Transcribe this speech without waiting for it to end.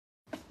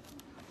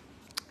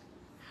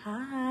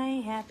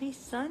Hi, happy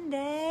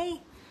Sunday.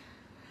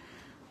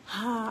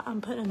 I'm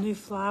putting a new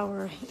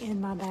flower in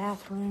my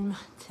bathroom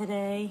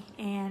today,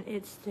 and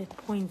it's the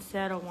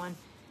poinsettia one.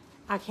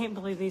 I can't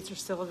believe these are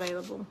still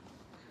available.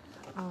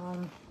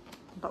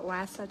 But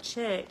last I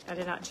checked, I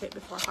did not check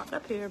before I hopped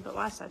up here, but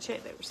last I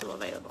checked, they were still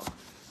available.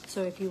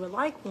 So if you would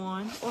like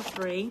one or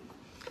three,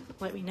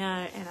 let me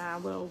know, and I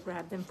will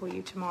grab them for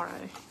you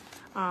tomorrow.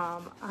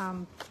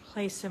 I'm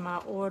placing my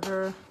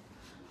order.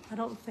 I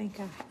don't think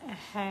I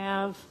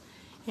have.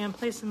 Yeah, I'm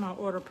placing my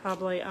order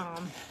probably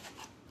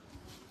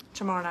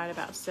tomorrow night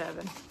about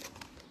 7.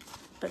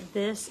 But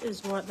this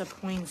is what the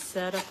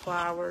poinsettia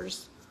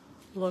flowers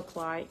look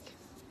like.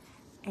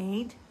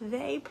 Ain't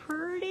they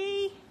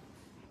pretty?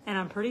 And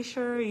I'm pretty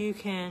sure you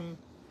can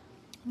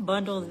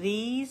bundle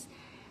these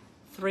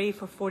 3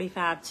 for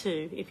 $45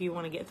 too, if you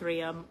want to get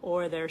 3 of them,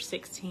 or they're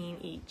 $16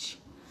 each.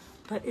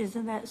 But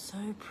isn't that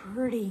so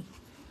pretty?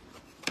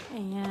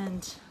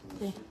 And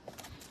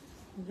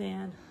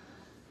then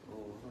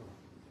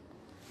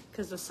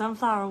because the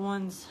sunflower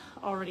ones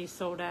already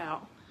sold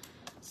out,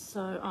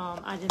 so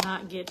I did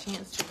not get a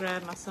chance to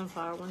grab my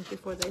sunflower ones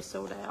before they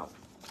sold out.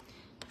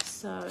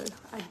 So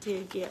I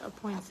did get a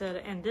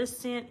poinsettia, and this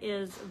scent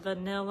is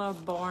vanilla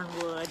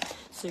barnwood.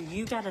 So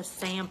you got a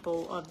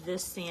sample of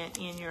this scent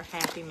in your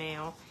Happy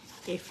Mail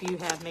if you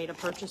have made a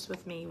purchase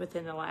with me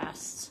within the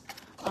last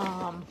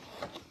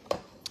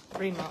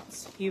 3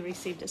 months. You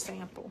received a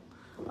sample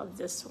of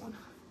this one.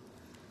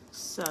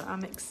 So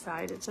I'm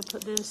excited to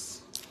put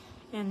this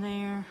in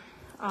there.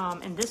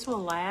 And this will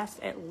last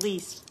at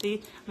least,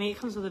 it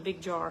comes with a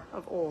big jar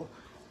of oil.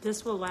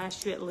 This will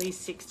last you at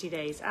least 60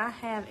 days. I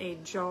have a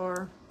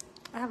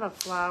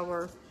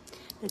flower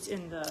that's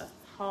in the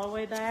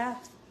hallway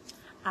bath.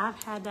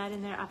 I've had that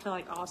in there, I feel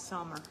like all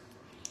summer.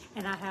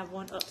 And I have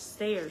one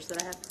upstairs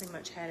that I have pretty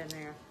much had in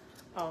there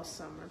all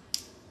summer.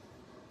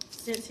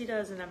 Scentsy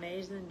does an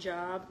amazing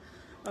job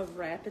of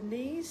wrapping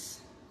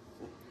these.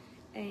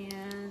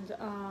 And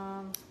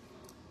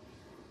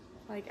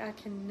like I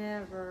can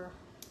never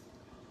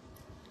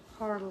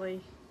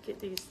hardly get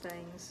these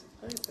things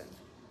open.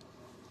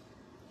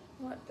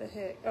 What the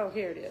heck? Oh,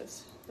 here it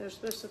is. There's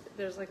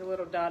like a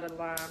little dotted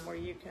line where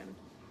you can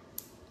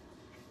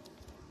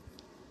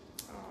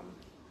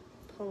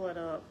pull it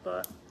up,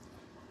 but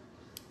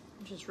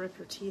just rip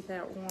your teeth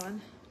out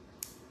one.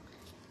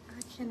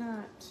 I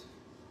cannot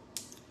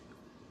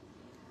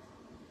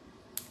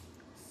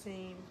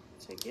seem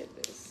to get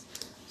this.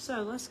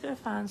 So let's go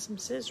find some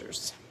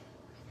scissors.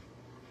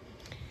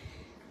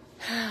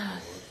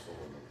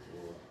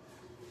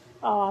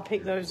 Oh, I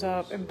picked those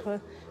up and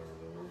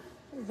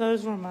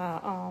those were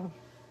my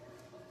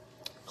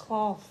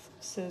cloth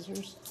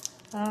scissors.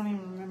 I don't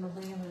even remember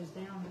bringing those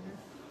down there.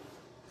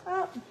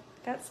 Oh,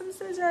 got some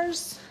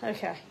scissors.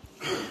 Okay,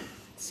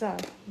 so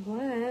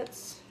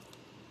let's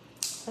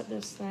put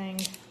this thing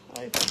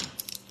open.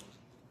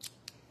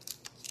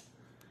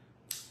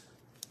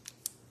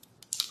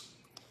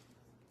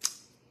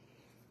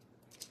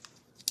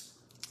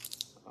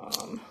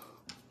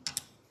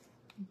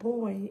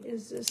 Boy,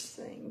 is this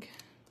thing.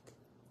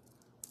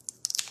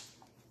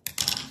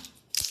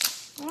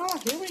 Oh,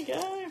 here we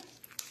go.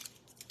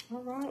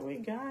 All right, we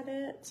got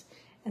it.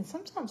 And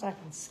sometimes I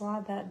can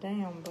slide that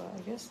down, but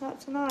I guess not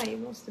tonight. It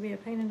wants to be a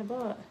pain in the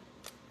butt.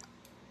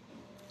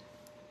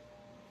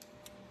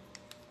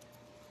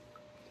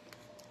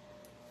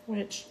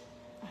 Which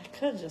I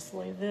could just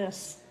leave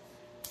this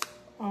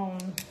on.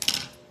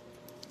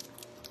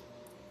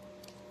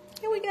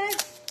 Here we go.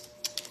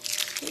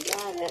 We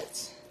got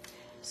it.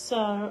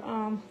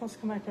 So let's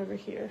come back over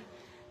here.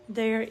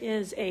 There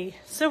is a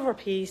silver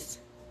piece,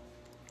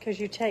 because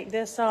you take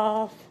this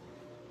off,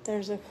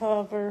 there's a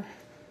cover,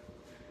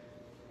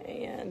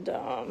 and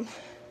you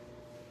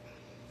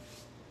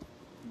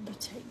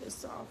take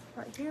this off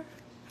right here.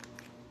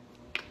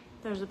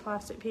 There's a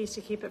plastic piece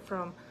to keep it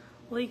from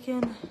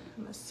leaking.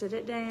 I'm gonna sit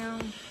it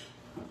down,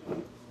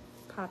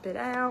 pop it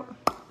out.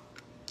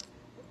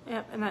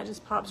 Yep, and that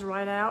just pops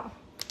right out.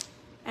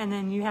 And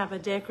then you have a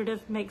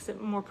decorative, makes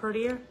it more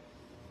prettier,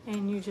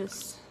 and you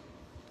just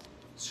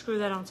screw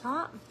that on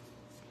top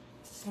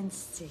and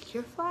stick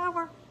your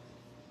flower.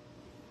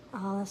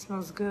 Oh, that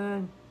smells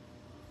good.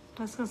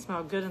 That's gonna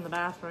smell good in the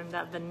bathroom,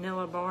 that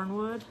vanilla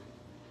barnwood.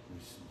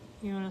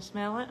 You wanna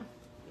smell it?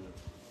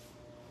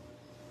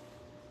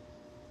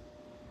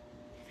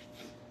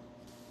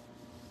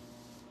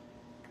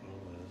 Oh,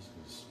 that's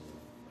gonna smell.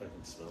 I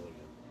can smell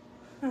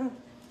it.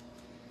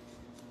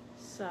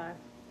 So,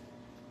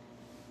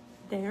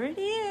 there it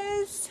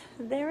is.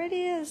 There it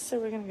is. So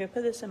we're gonna go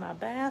put this in my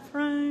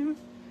bathroom.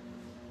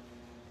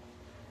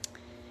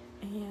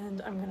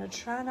 And I'm gonna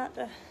try not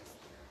to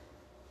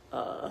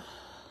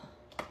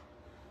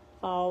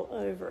fall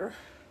over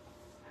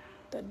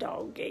the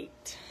dog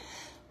gate.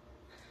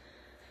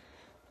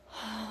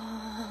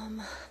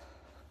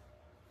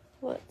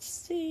 Let's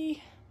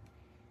see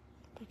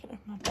if I can open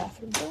my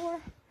bathroom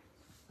door.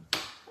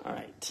 All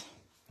right.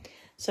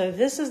 So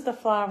this is the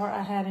flower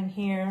I had in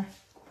here,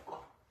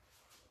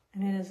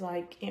 and it is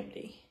like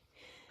empty.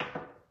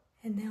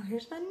 And now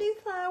here's my new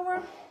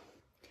flower.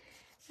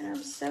 And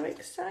I'm so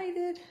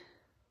excited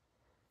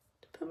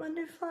to put my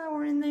new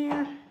flower in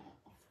there.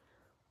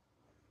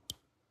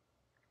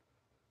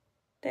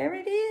 There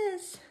it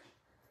is.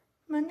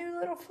 My new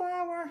little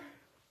flower.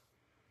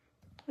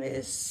 It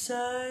is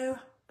so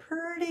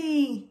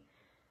pretty.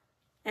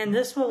 And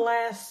this will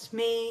last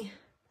me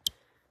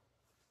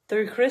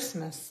through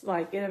Christmas.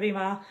 Like, it'll be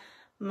my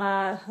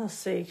let's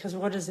see, because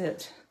what is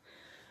it?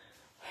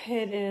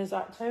 It is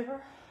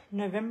October,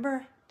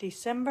 November,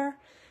 December.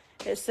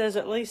 It says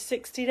at least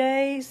 60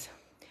 days.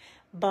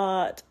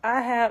 But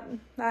I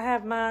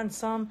have mine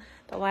some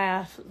that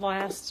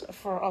last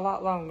for a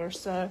lot longer.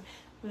 So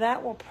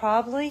that will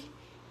probably,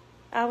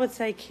 I would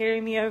say,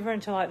 carry me over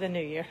until like the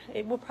new year.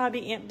 It will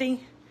probably be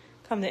empty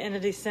come the end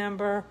of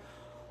December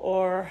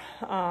or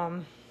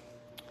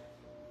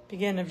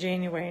beginning of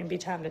January and be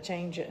time to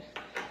change it.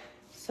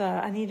 So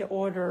I need to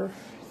order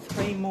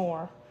 3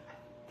 more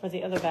for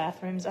the other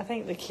bathrooms. I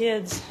think the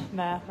kids'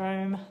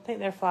 bathroom, I think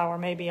their flower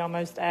may be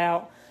almost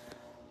out.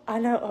 I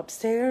know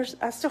upstairs,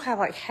 I still have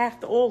like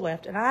half the oil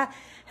left, and I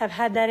have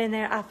had that in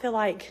there, I feel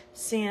like,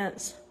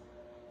 since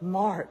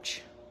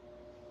March.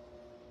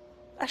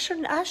 I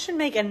should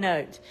make a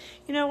note.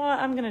 You know what?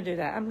 I'm going to do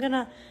that. I'm going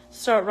to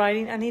start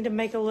writing. I need to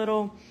make a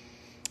little,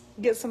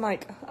 get some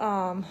like,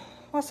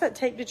 what's that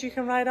tape that you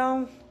can write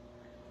on?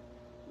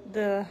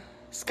 The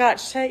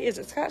Scotch tape. Is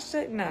it Scotch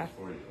tape? No.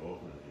 Before you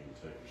open it, you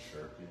can take a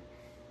Sharpie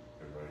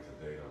and write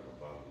the date on the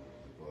bottom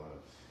of the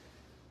glass.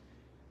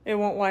 It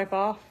won't wipe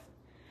off?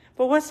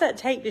 But what's that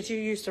tape that you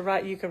used to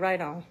write, you could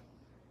write on?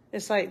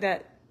 It's like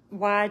that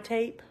wide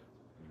tape.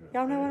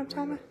 Y'all know what I'm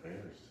talking about?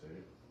 Painter's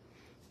tape.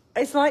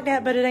 It's like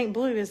that, but it ain't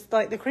blue. It's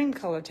like the cream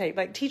color tape,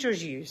 like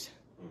teachers use.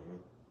 Mm-hmm.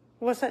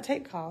 What's that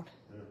tape called?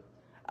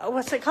 Yeah.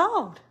 What's it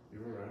called? You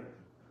were right.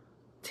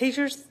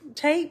 Teachers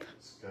tape?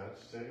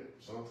 Scotch tape?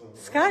 Something.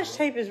 Scotch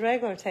tape is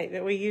regular tape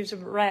that we use to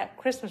wrap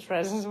Christmas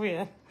presents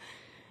with.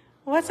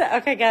 What's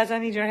that? Okay, guys, I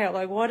need your help.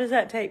 Like, what is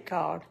that tape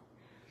called?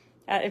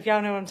 If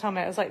y'all know what I'm talking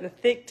about. It's like the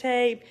thick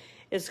tape.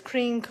 It's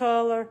cream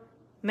color.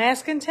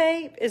 Masking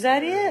tape? Is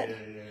that it?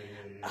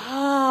 Yeah.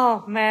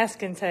 Oh,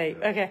 masking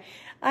tape. Okay.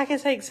 I can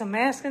take some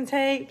masking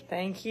tape.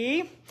 Thank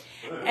you.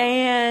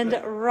 And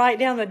write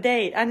down the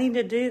date. I need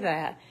to do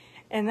that.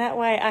 And that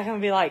way I can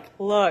be like,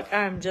 look,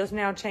 I'm just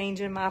now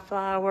changing my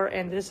flower,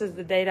 and this is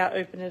the date I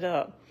open it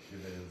up.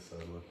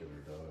 Look at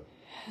her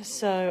dog.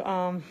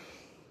 So,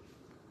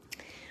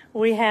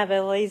 we have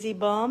a lazy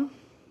bum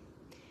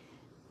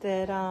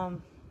that,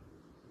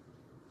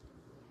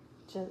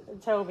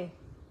 Toby.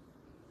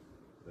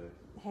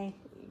 Hey,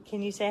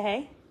 can you say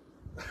hey?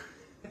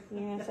 You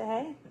gonna say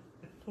hey?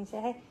 Can you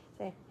say hey?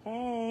 Say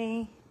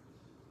hey.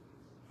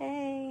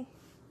 Hey.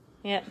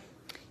 Yep.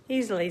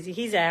 He's lazy.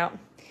 He's out.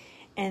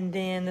 And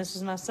then this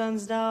is my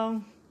son's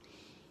dog.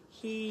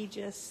 He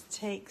just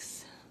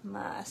takes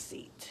my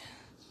seat.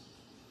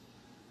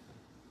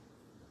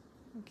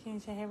 Can you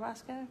say hey,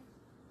 Roscoe?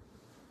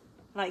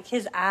 Like,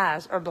 his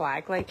eyes are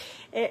black. Like,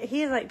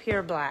 he is like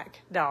pure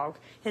black dog.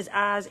 His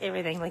eyes,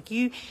 everything. Like,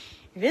 if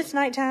it's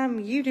nighttime,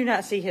 you do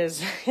not see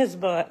his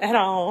butt at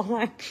all.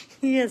 Like,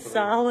 he is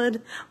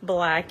solid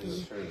black.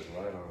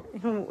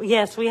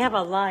 Yes, we have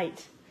a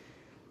light.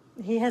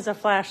 He has a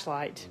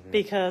flashlight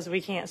because we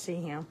can't see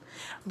him.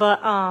 But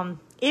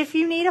if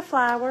you need a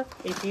flower,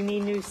 if you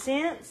need new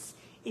scents,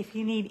 if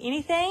you need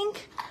anything,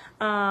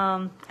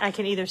 I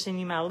can either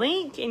send you my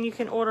link and you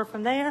can order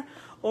from there,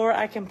 or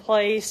I can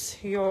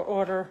place your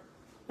order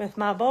with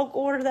my bulk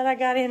order that I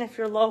got in if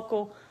you're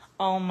local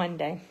on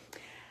Monday.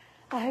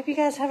 I hope you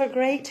guys have a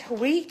great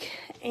week,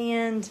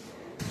 and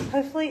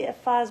hopefully it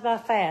flies by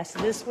fast.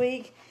 This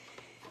week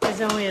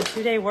is only a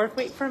 2-day work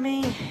week for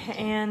me,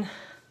 and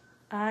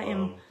I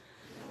am...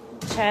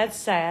 Chad's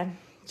sad.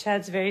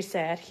 Chad's very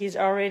sad. He's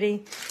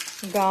already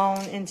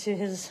gone into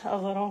his a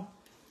little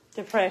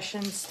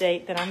depression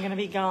state that I'm going to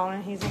be gone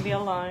and he's going to be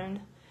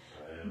alone.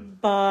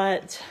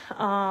 But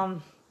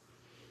I'm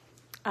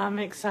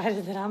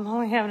excited that I'm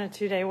only having a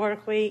 2-day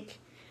work week.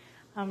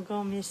 I'm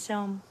going to miss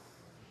him.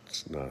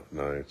 It's not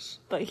nice.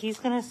 But he's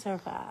going to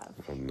survive.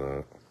 I'm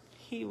not.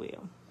 He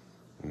will.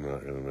 I'm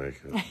not going to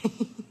make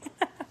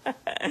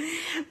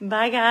it.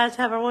 Bye, guys.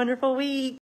 Have a wonderful week.